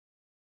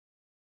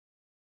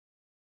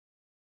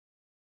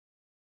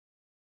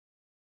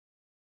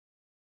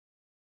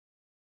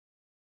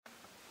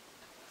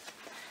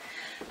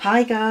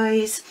Hi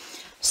guys!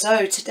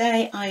 So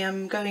today I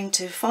am going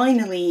to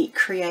finally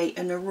create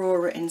an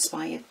Aurora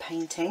inspired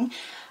painting.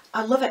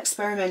 I love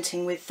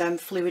experimenting with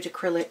fluid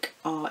acrylic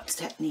art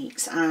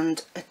techniques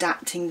and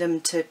adapting them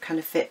to kind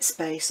of fit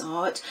space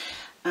art,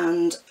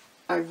 and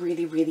I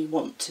really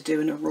want to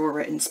do an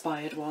Aurora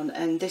inspired one,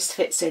 and this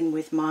fits in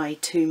with my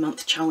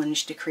 2-month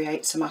challenge to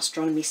create some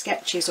astronomy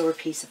sketches or a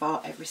piece of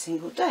art every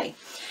single day.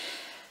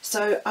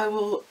 So I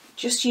will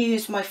just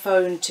use my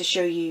phone to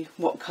show you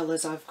what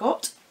colours I've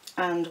got,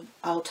 and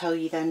I'll tell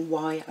you then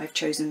why I've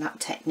chosen that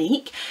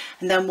technique,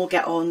 and then we'll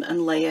get on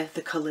and layer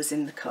the colours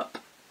in the cup.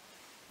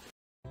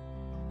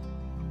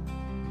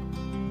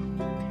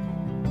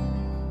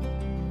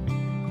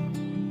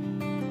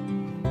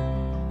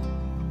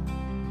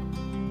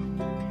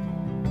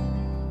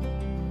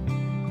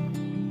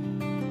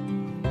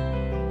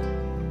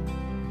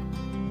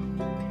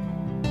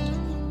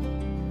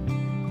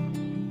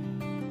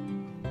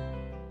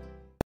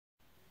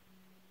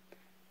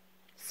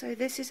 So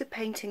this is a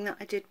painting that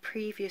I did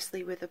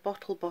previously with a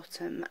bottle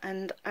bottom,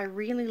 and I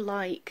really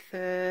like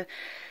the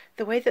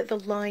way that the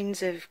lines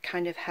have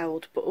kind of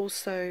held, but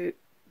also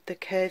the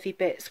curvy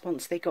bits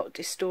once they got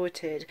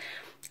distorted.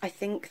 I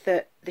think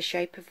that the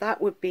shape of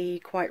that would be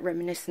quite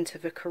reminiscent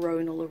of a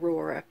coronal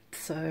aurora,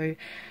 so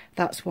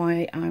that's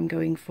why I'm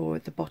going for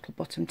the bottle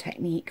bottom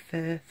technique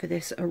for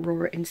this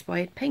Aurora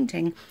inspired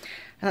painting.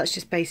 And that's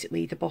just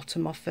basically the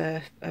bottom off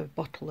a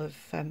bottle of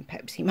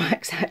Pepsi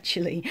Max.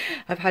 Actually,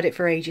 I've had it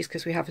for ages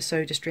because we have a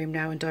soda stream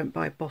now and don't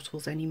buy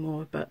bottles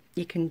anymore, but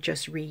you can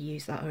just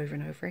reuse that over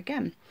and over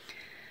again.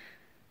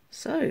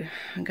 So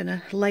I'm going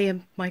to layer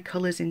my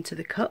colours into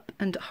the cup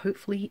and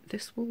hopefully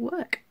this will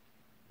work.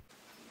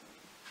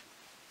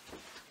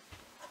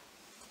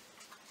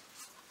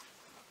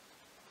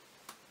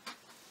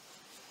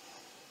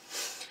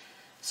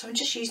 So I'm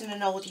just using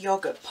an old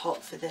yoghurt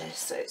pot for this,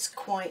 so it's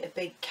quite a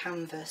big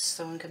canvas,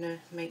 so I'm going to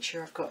make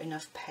sure I've got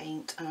enough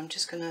paint, and I'm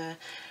just going to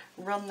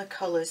run the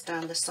colours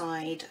down the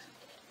side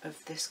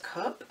of this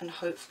cup and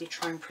hopefully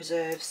try and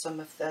preserve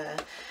some of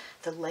the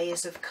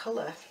layers of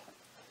colour.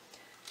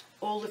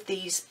 All of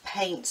these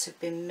paints have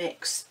been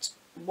mixed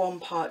 1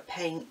 part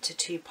paint to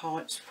 2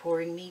 parts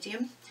pouring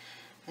medium.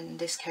 In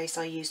this case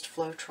I used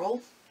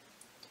Floetrol,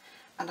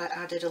 and I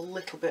added a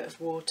little bit of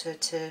water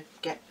to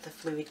get the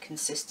fluid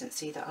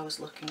consistency that I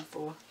was looking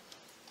for.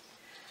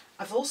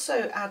 I've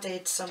also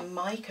added some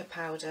mica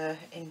powder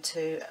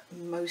into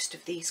most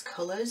of these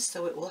colours,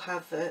 so it will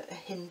have a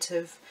hint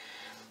of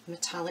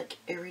metallic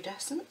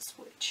iridescence,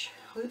 which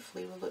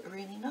hopefully will look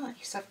really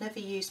nice. I've never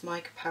used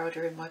mica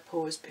powder in my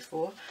pours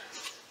before,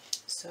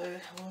 so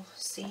we'll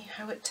see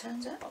how it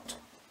turns out.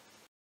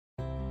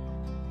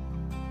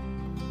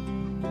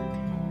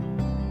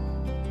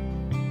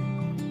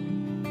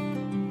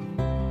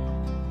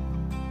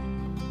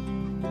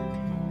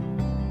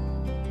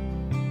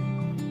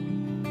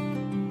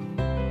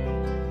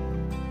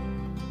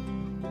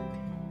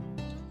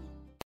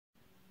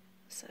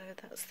 So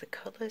that's the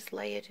colours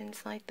layered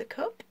inside the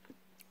cup.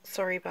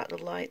 Sorry about the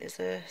light,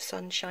 there's a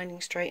sun shining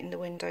straight in the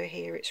window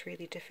here. It's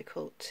really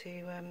difficult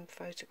to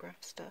photograph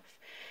stuff.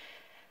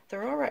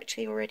 There are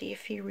actually already a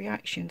few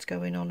reactions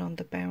going on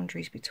the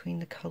boundaries between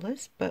the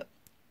colours, but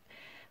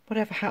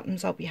whatever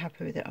happens I'll be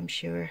happy with it, I'm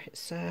sure.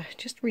 It's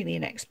just really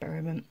an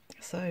experiment.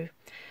 So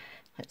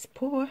let's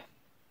pour.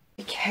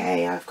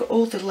 Okay, I've got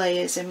all the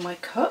layers in my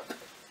cup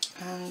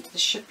and there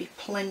should be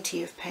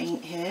plenty of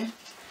paint here.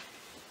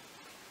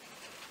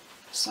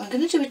 So I'm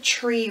going to do a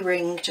tree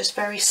ring just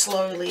very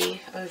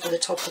slowly over the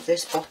top of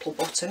this bottle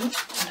bottom,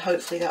 and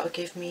hopefully that will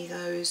give me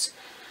those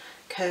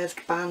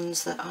curved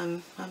bands that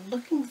I'm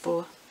looking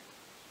for.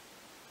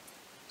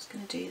 Just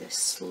going to do this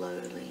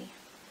slowly.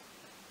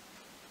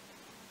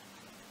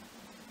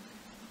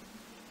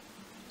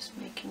 Just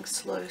making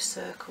slow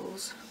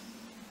circles.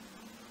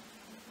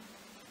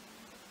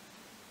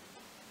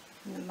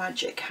 And the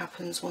magic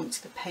happens once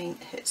the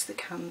paint hits the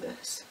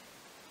canvas.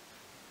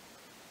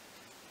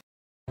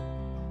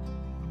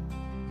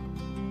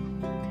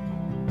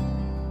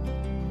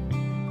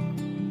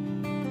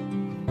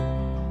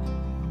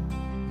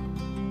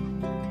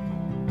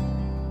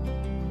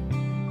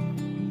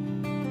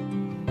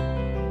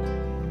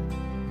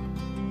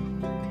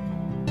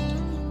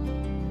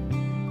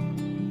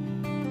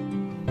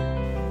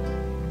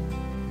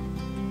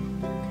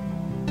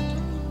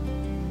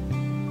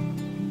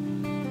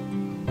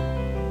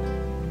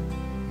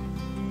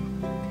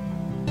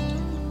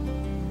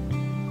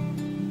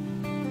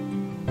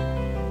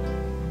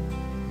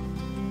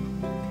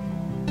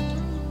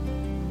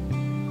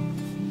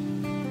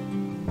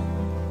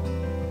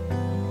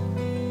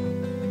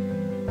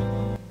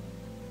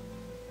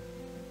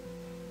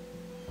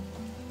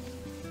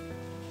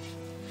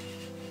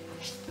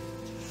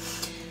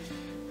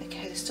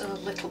 Still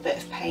a little bit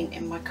of paint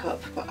in my cup,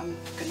 but I'm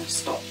going to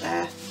stop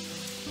there.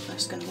 I'm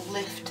just going to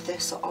lift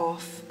this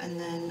off and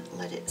then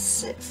let it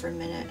sit for a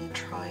minute and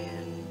try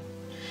and...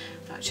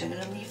 Actually, I'm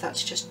going to leave that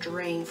to just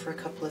drain for a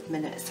couple of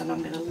minutes, and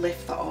I'm going to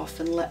lift that off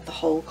and let the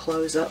hole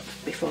close up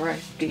before I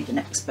do the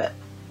next bit.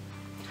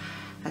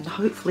 and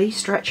hopefully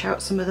stretch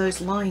out some of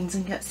those lines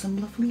and get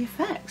some lovely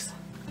effects.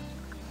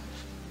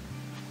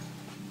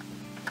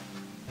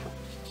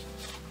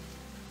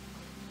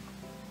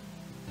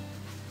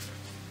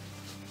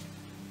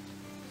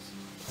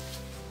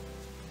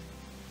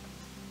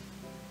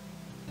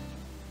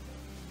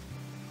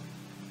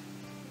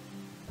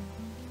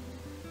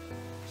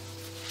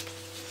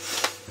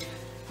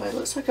 Well, it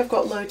looks like I've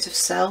got loads of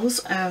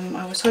cells.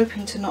 I was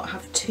hoping to not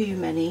have too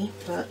many,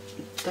 but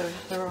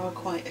there are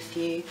quite a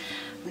few.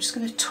 I'm just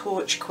going to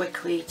torch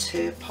quickly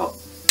to pop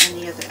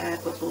any other air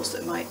bubbles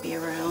that might be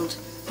around.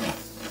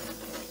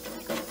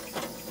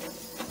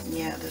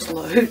 Yeah, there's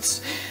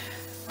loads.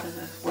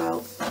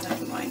 Well,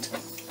 never mind.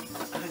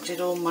 I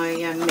did all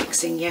my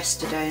mixing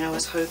yesterday, and I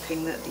was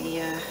hoping that the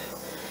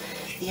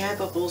air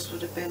bubbles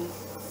would have been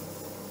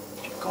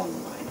gone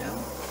by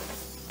now.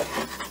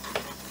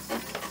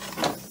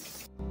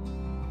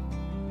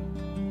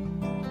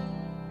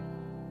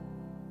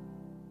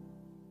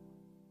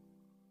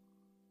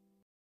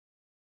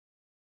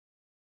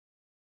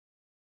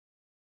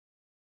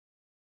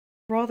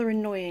 Rather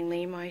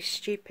annoyingly, my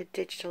stupid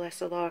digital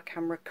SLR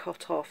camera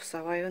cut off,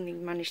 so I only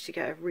managed to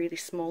get a really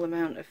small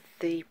amount of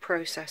the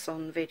process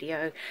on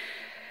video.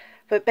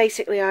 But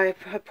basically I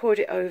poured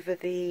it over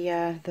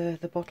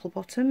the bottle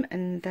bottom,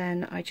 and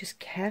then I just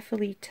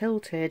carefully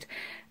tilted.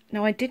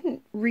 Now, I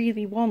didn't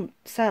really want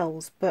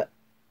cells, but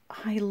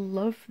I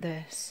love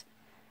this.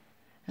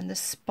 And the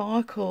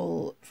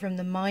sparkle from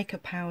the mica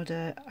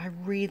powder, I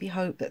really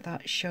hope that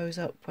that shows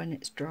up when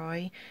it's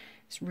dry.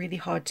 It's really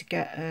hard to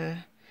get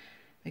a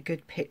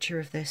good picture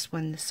of this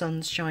when the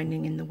sun's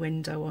shining in the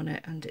window on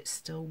it and it's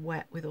still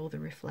wet with all the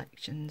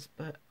reflections,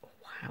 but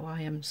wow,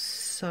 I am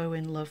so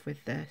in love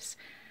with this.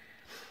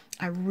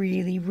 I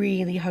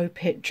really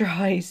hope it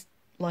dries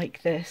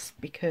like this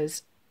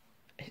because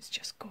it's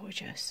just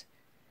gorgeous.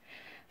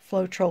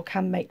 Floetrol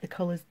can make the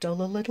colours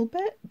dull a little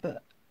bit,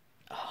 but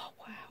oh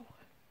wow.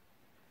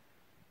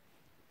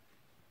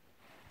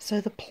 So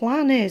the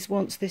plan is,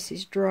 once this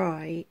is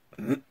dry,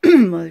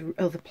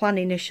 well, the plan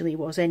initially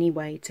was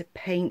anyway, to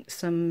paint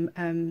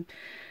some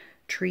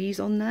trees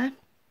on there,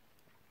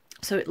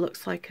 so it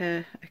looks like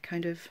a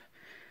kind of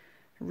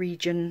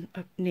region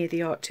up near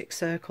the Arctic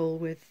Circle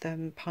with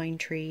pine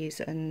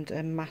trees and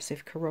a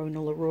massive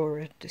coronal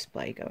aurora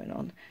display going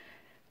on.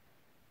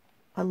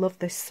 I love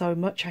this so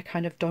much, I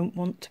kind of don't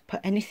want to put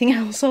anything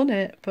else on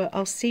it, but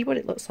I'll see what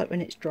it looks like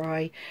when it's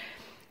dry.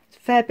 It's a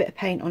fair bit of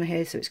paint on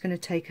here, so it's going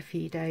to take a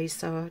few days,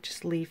 so I'll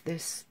just leave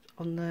this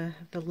on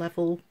the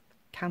level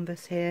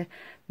canvas here.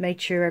 Made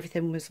sure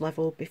everything was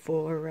level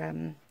before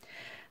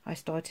I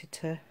started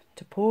to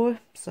pour,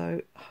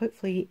 so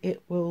hopefully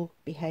it will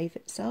behave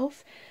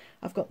itself.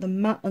 I've got the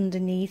matte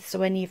underneath,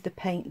 so any of the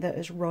paint that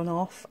has run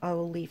off, I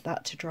will leave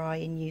that to dry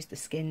and use the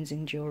skins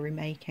in jewellery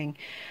making.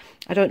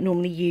 I don't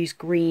normally use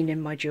green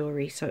in my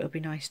jewellery, so it'll be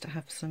nice to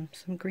have some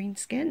green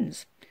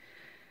skins.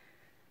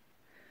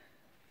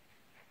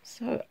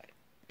 So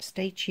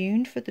stay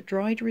tuned for the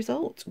dried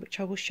results, which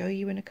I will show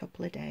you in a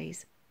couple of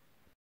days.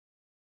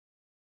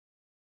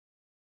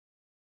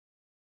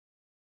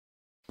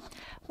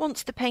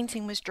 Once the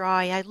painting was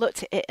dry, I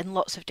looked at it in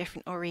lots of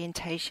different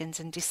orientations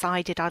and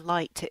decided I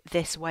liked it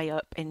this way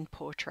up in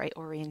portrait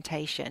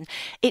orientation.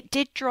 It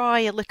did dry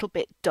a little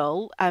bit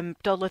dull,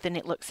 duller than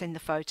it looks in the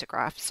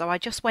photograph, so I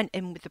just went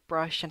in with a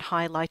brush and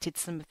highlighted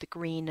some of the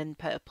green and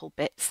purple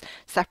bits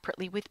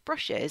separately with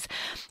brushes.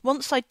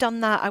 Once I'd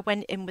done that, I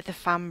went in with a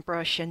fan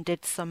brush and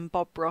did some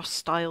Bob Ross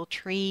style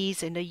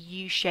trees in a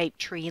U-shaped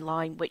tree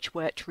line, which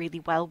worked really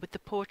well with the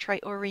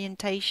portrait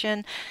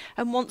orientation.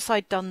 And once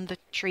I'd done the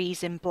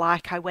trees in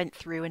black, I went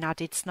through and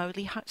added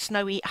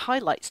snowy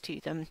highlights to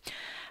them,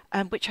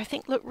 which I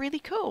think look really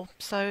cool.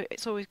 So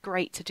it's always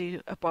great to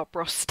do a Bob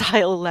Ross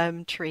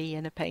style tree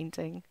in a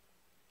painting.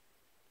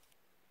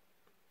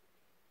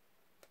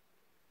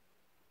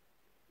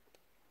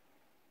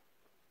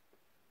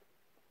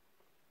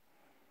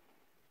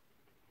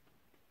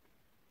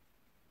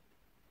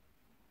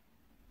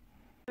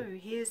 So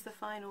here's the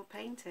final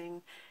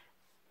painting.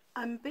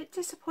 I'm a bit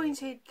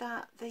disappointed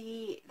that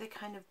the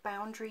kind of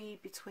boundary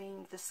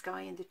between the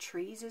sky and the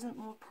trees isn't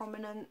more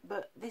prominent,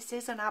 but this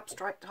is an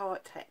abstract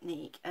art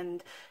technique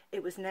and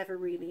it was never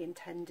really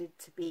intended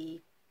to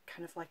be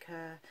kind of like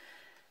a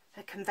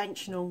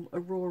conventional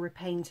Aurora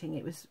painting.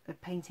 It was a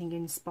painting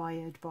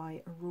inspired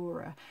by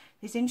Aurora.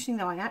 It's interesting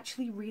though, I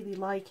actually really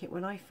like it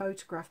when I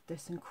photographed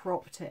this and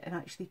cropped it and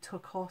actually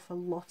took off a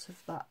lot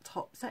of that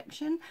top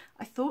section.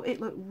 I thought it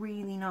looked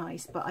really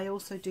nice, but I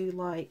also do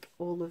like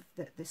all of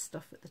this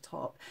stuff at the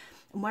top.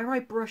 And where I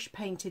brush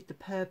painted the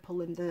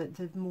purple and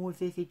the more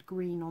vivid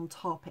green on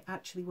top, it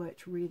actually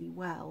worked really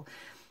well.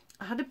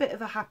 I had a bit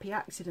of a happy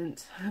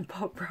accident,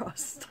 Bob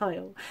Ross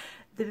style.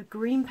 The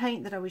green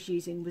paint that I was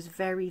using was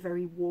very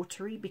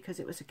watery because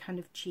it was a kind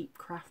of cheap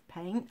craft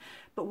paint.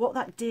 But what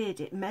that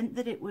did, it meant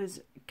that it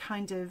was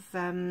kind of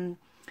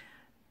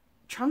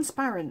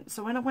transparent.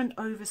 So when I went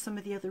over some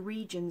of the other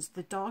regions,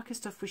 the darker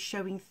stuff was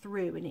showing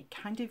through and it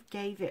kind of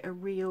gave it a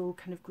real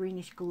kind of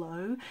greenish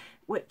glow.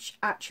 which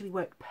actually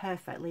worked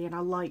perfectly, and I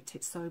liked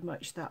it so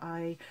much that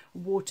I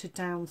watered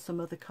down some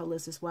other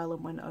colours as well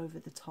and went over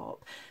the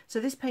top. So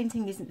this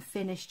painting isn't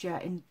finished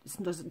yet and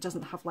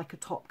doesn't have like a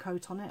top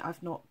coat on it.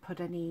 I've not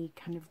put any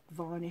kind of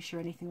varnish or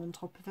anything on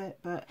top of it,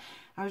 but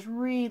I was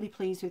really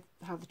pleased with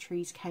how the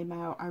trees came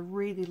out. I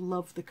really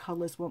loved the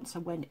colours once I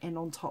went in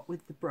on top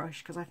with the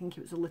brush, because I think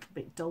it was a little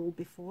bit dull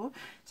before,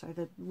 so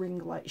the ring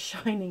light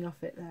shining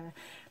off it there.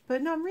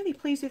 But no, I'm really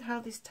pleased with how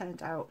this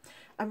turned out.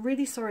 I'm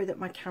really sorry that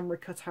my camera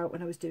cut out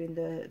when I was doing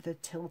the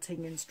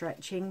tilting and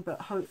stretching,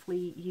 but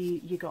hopefully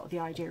you got the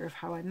idea of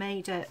how I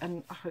made it,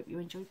 and I hope you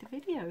enjoyed the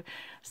video.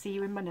 See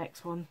you in my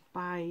next one.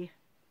 Bye.